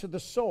 sweet to the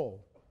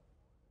soul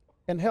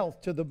and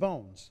health to the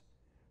bones.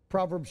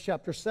 Proverbs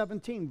chapter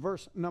 17,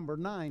 verse number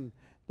 9,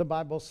 the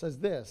Bible says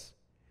this: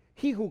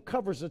 he who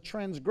covers a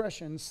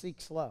transgression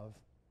seeks love,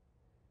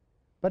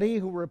 but he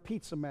who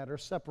repeats a matter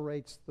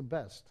separates the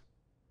best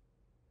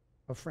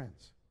of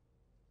friends.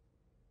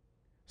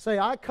 Say,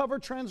 I cover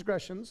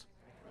transgressions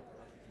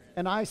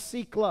and I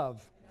seek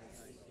love.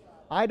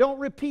 I don't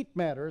repeat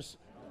matters,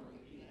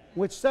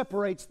 which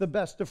separates the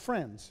best of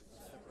friends.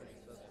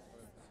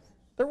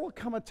 There will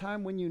come a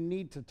time when you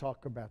need to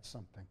talk about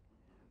something,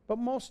 but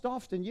most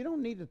often you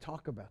don't need to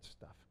talk about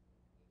stuff.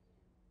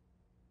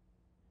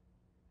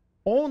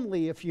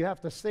 Only if you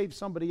have to save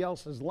somebody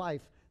else's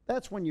life,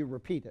 that's when you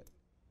repeat it.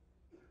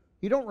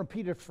 You don't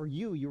repeat it for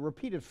you, you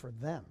repeat it for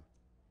them.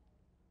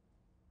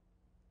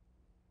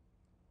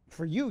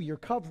 For you, you're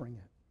covering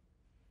it.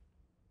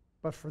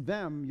 But for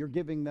them, you're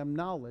giving them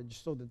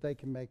knowledge so that they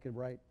can make a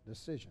right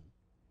decision.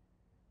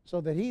 So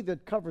that he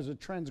that covers a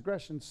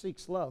transgression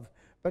seeks love,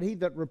 but he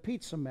that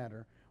repeats a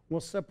matter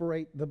will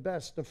separate the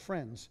best of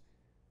friends.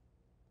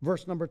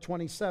 Verse number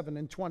 27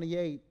 and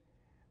 28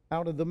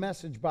 out of the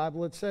Message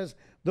Bible, it says,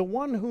 the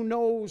one who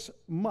knows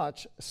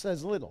much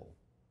says little.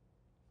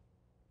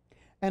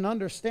 An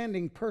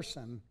understanding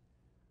person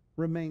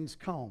remains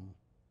calm.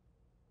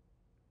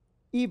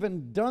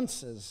 Even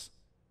dunces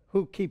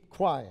who keep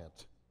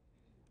quiet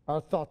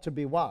are thought to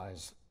be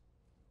wise.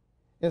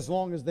 As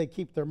long as they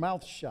keep their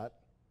mouth shut,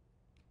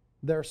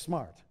 they're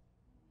smart.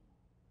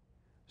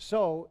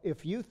 So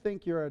if you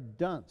think you're a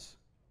dunce,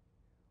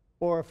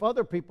 or if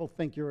other people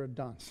think you're a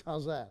dunce,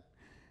 how's that?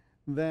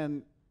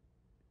 Then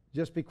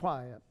just be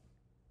quiet,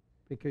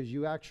 because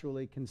you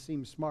actually can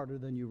seem smarter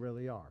than you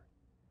really are.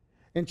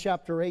 In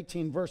chapter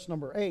 18, verse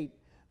number 8,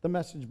 the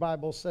Message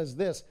Bible says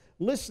this: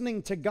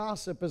 listening to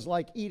gossip is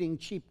like eating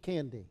cheap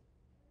candy.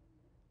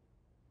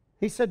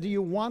 He said, do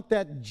you want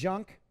that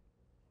junk?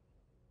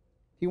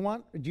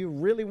 Do you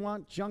really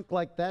want junk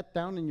like that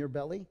down in your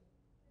belly?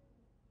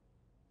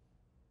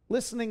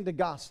 Listening to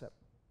gossip.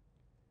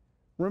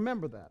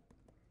 Remember that.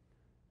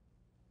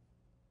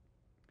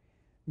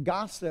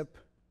 Gossip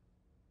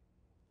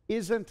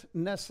isn't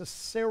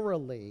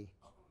necessarily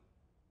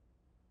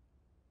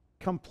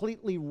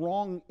completely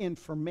wrong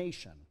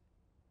information.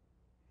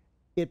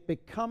 It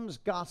becomes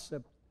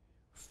gossip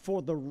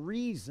for the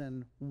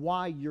reason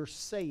why you're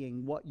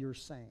saying what you're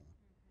saying.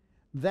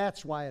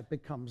 That's why it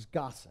becomes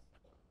gossip.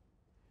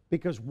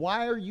 Because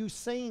why are you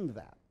saying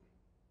that?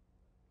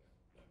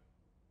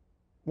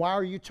 Why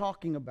are you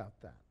talking about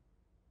that?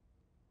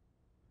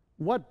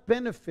 What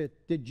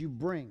benefit did you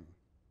bring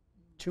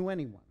to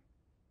anyone?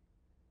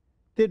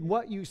 Did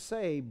what you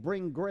say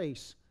bring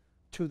grace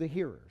to the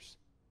hearers?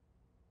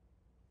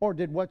 Or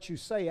did what you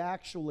say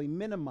actually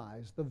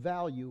minimize the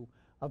value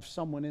of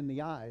someone in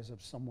the eyes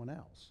of someone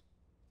else?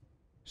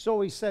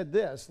 So he said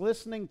this: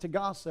 listening to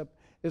gossip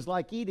is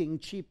like eating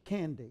cheap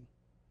candy.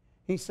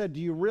 He said, do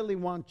you really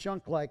want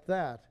junk like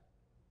that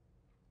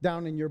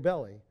down in your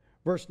belly?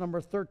 Verse number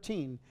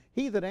 13,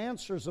 he that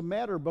answers a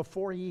matter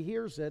before he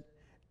hears it,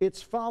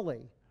 it's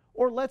folly.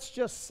 Or let's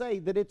just say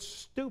that it's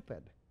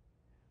stupid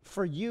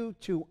for you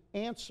to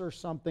answer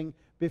something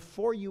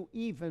before you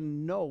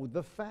even know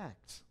the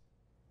facts.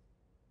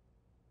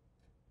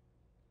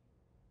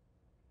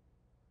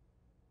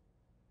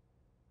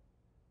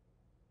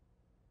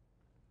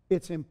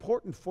 It's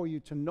important for you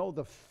to know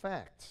the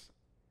facts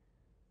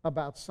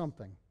about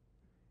something.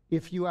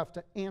 If you have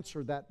to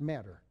answer that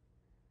matter,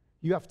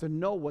 you have to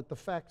know what the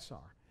facts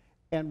are.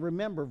 And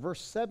remember,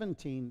 verse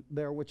 17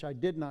 there, which I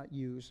did not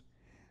use,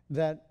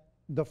 that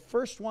the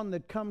first one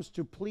that comes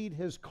to plead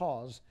his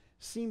cause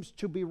seems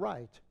to be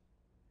right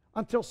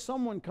until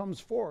someone comes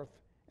forth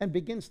and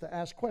begins to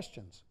ask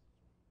questions.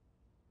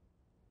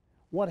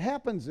 What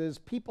happens is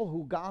people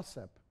who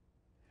gossip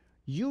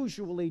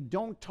usually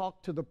don't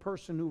talk to the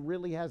person who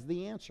really has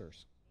the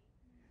answers.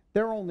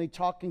 They're only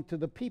talking to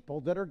the people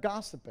that are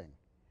gossiping.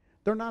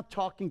 They're not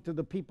talking to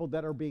the people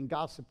that are being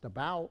gossiped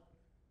about.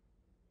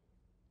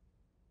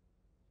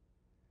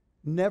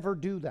 Never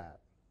do that.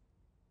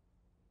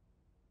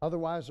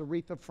 Otherwise,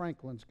 Aretha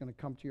Franklin's going to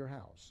come to your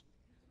house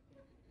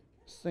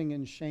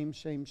singing shame,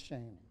 shame,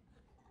 shame.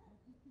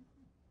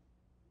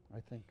 I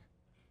think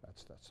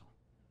that's that song.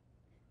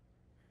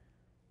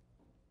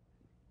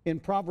 In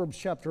Proverbs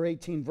chapter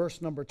 18,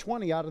 verse number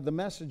 20, out of the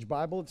Message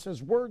Bible, it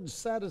says, words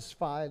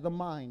satisfy the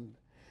mind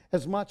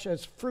as much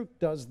as fruit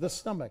does the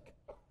stomach.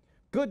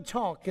 Good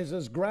talk is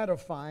as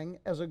gratifying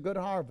as a good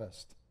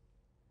harvest.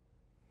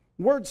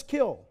 Words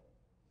kill.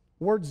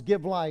 Words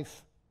give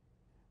life.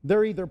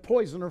 They're either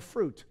poison or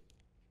fruit.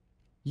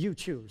 You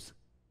choose.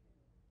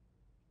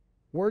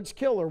 Words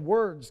kill or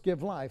words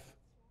give life.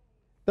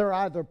 They're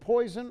either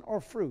poison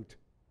or fruit.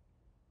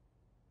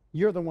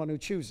 You're the one who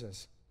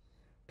chooses.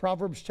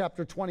 Proverbs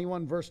chapter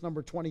 21, verse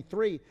number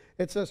 23,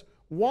 it says,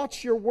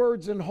 watch your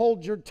words and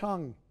hold your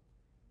tongue.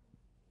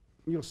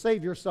 You'll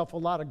save yourself a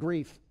lot of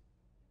grief.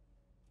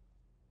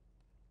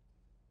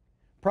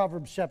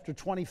 Proverbs chapter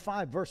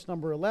 25, verse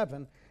number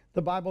 11,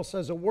 the Bible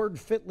says, a word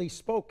fitly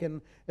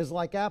spoken is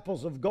like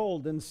apples of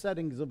gold in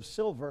settings of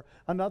silver.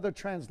 Another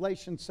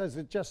translation says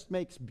it just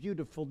makes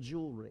beautiful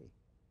jewelry.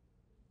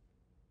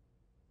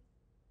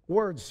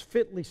 Words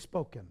fitly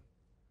spoken.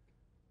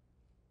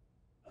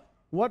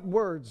 What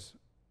words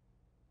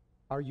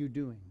are you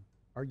doing?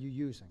 Are you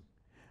using?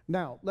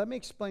 Now, let me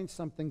explain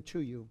something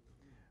to you,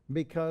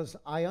 because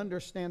I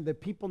understand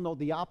that people know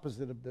the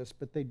opposite of this,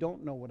 but they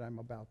don't know what I'm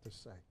about to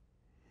say.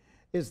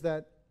 Is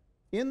that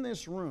in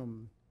this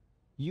room,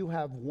 you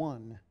have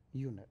one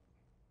unit.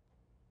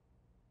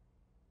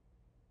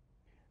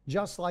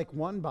 Just like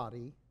one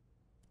body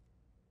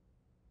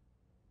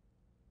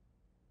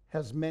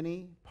has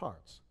many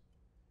parts.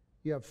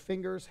 You have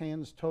fingers,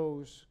 hands,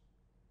 toes,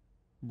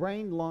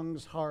 brain,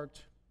 lungs,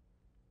 heart,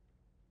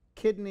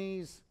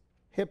 kidneys,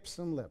 hips,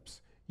 and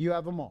lips. You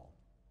have them all.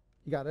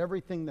 You got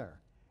everything there.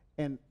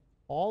 And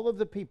all of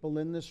the people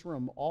in this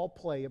room all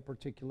play a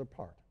particular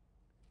part.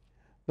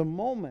 The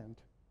moment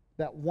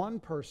that one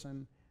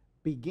person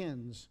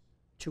begins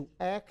to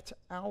act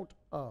out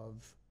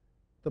of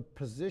the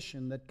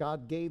position that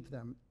God gave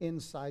them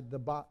inside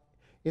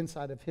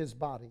of his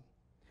body,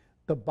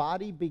 the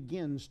body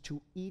begins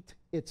to eat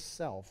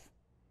itself,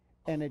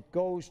 and it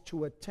goes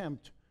to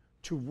attempt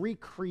to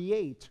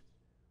recreate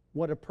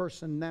what a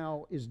person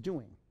now is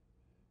doing.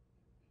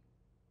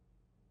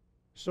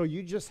 So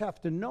you just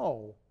have to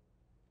know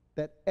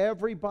that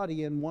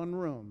everybody in one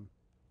room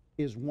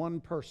is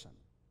one person.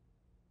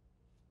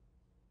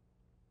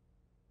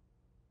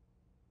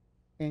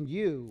 And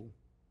you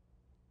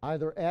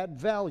either add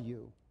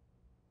value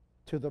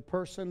to the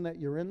person that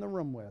you're in the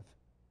room with,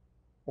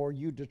 or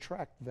you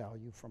detract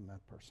value from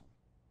that person.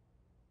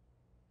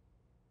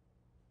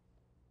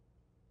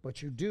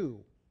 But you do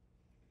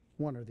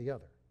one or the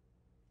other.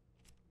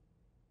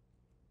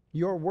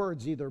 Your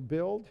words either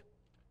build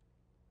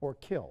or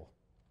kill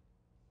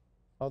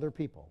other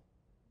people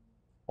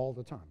all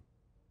the time.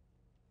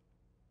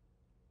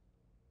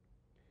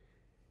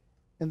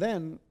 And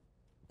then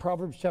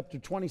Proverbs chapter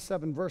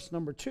 27, verse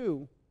number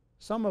 2,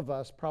 some of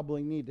us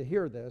probably need to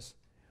hear this.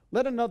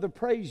 Let another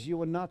praise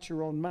you and not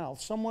your own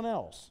mouth, someone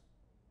else,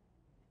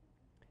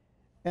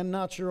 and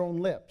not your own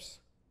lips.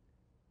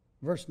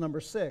 Verse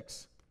number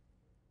 6,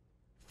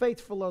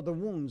 faithful are the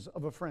wounds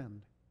of a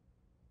friend,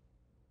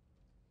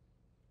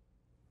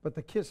 but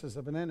the kisses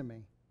of an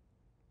enemy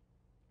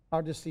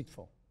are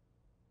deceitful.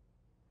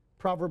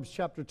 Proverbs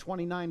chapter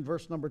 29,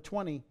 verse number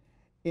 20,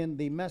 in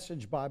the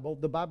Message Bible,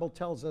 the Bible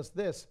tells us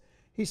this.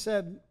 He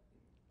said,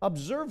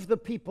 observe the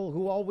people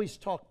who always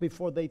talk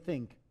before they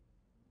think.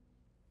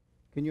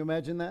 Can you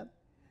imagine that?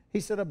 He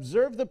said,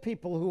 observe the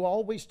people who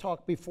always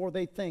talk before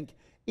they think.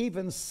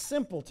 Even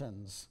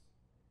simpletons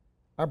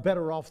are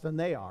better off than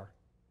they are.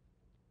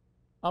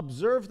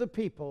 Observe the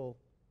people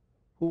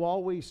who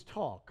always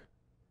talk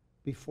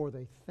before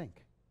they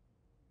think.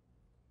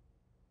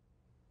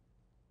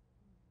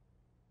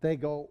 They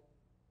go,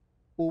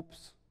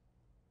 oops.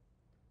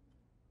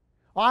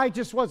 I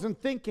just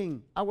wasn't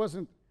thinking.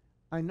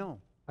 I know.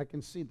 I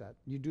can see that.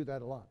 You do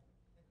that a lot.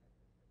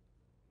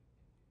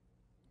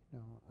 No,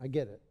 I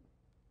get it.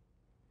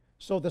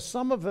 So the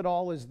sum of it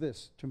all is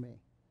this to me.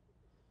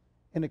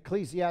 In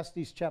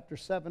Ecclesiastes chapter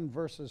 7,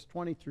 verses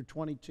 20 through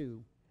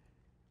 22,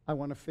 I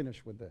want to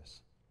finish with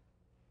this.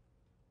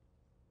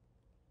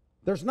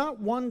 There's not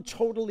one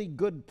totally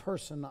good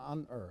person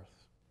on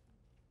earth.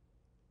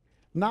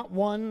 Not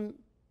one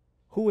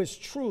who is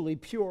truly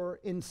pure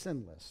and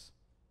sinless.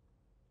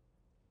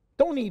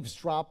 Don't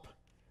eavesdrop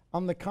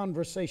on the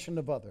conversation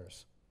of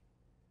others.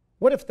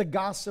 What if the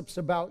gossip's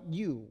about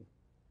you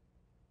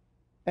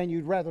and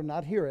you'd rather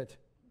not hear it?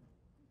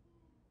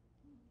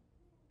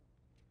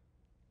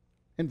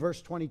 In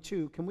verse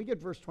 22, can we get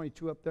verse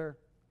 22 up there?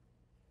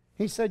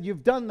 He said,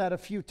 you've done that a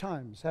few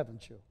times,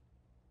 haven't you?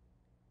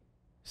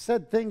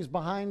 Said things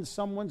behind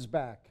someone's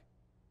back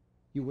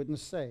you wouldn't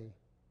say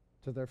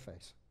to their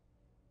face.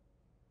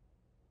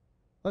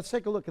 Let's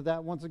take a look at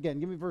that once again.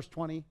 Give me verse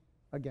 20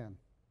 again.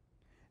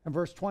 In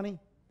verse 20,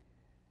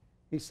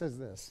 he says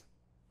this: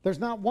 there's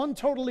not one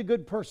totally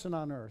good person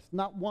on earth,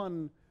 not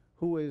one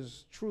who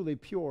is truly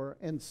pure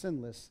and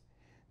sinless.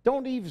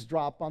 Don't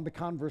eavesdrop on the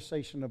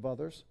conversation of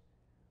others.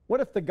 What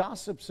if the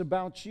gossip's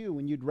about you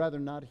and you'd rather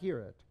not hear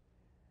it?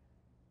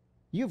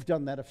 You've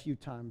done that a few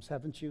times,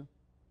 haven't you?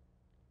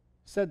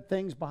 Said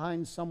things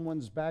behind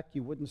someone's back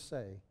you wouldn't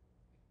say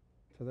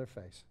to their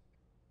face.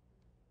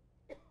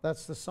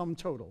 That's the sum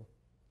total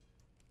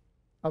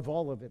of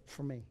all of it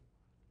for me.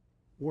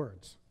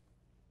 Words.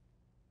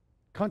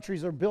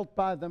 Countries are built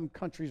by them,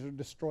 countries are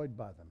destroyed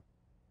by them.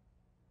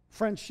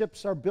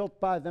 Friendships are built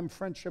by them,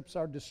 friendships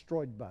are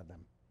destroyed by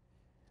them.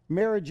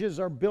 Marriages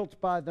are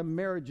built by them,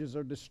 marriages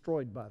are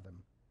destroyed by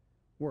them.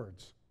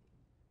 Words.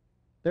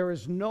 There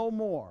is no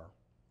more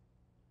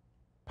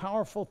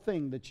powerful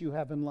thing that you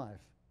have in life.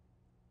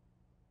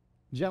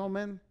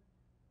 Gentlemen,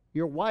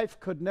 your wife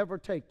could never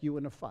take you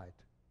in a fight,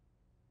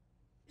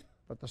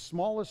 but the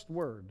smallest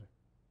word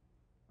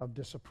of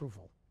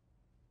disapproval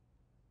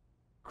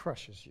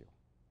crushes you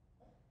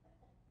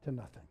to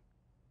nothing,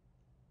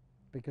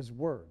 because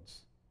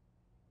words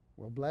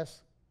will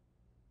bless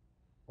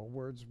or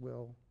words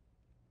will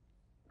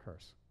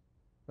curse.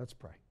 Let's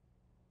pray.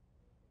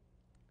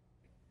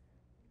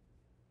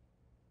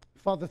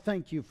 Father,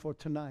 thank you for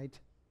tonight.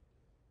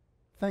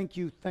 Thank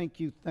you, thank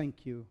you,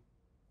 thank you.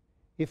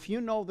 If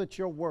you know that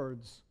your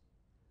words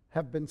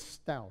have been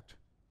stout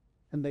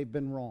and they've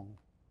been wrong,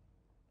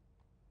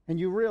 and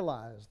you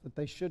realize that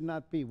they should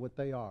not be what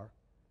they are,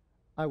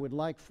 I would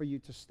like for you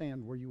to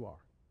stand where you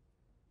are.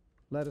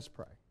 Let us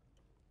pray.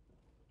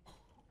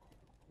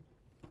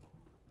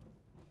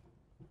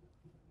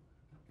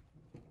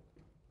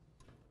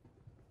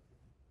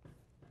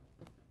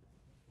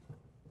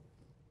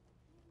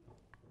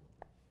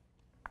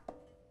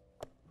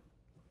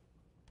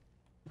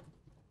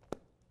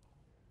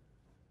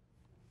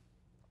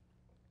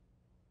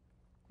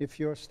 If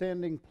you're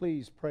standing,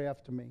 please pray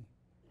after me.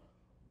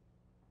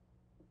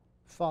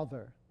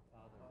 Father,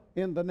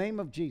 in the name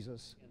of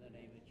Jesus,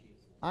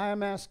 I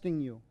am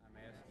asking you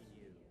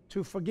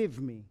to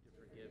forgive me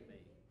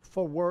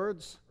for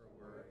words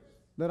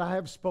that I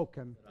have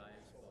spoken,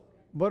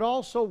 but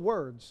also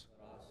words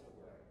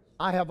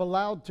I have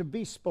allowed to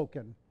be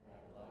spoken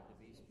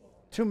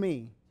to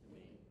me.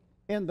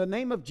 In the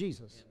name of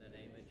Jesus,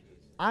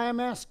 I am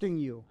asking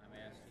you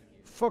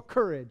for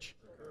courage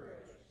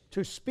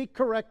to speak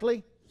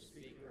correctly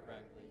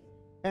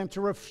and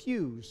to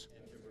refuse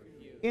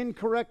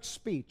incorrect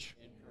speech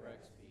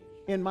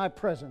in my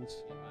presence.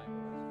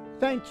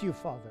 Thank you,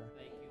 Father,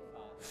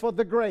 for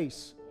the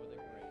grace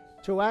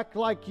to act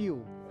like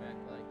you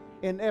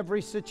in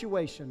every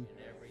situation.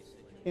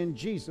 In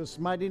Jesus'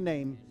 mighty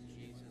name,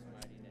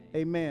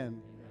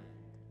 amen.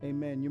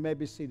 Amen. You may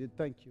be seated.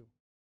 Thank you.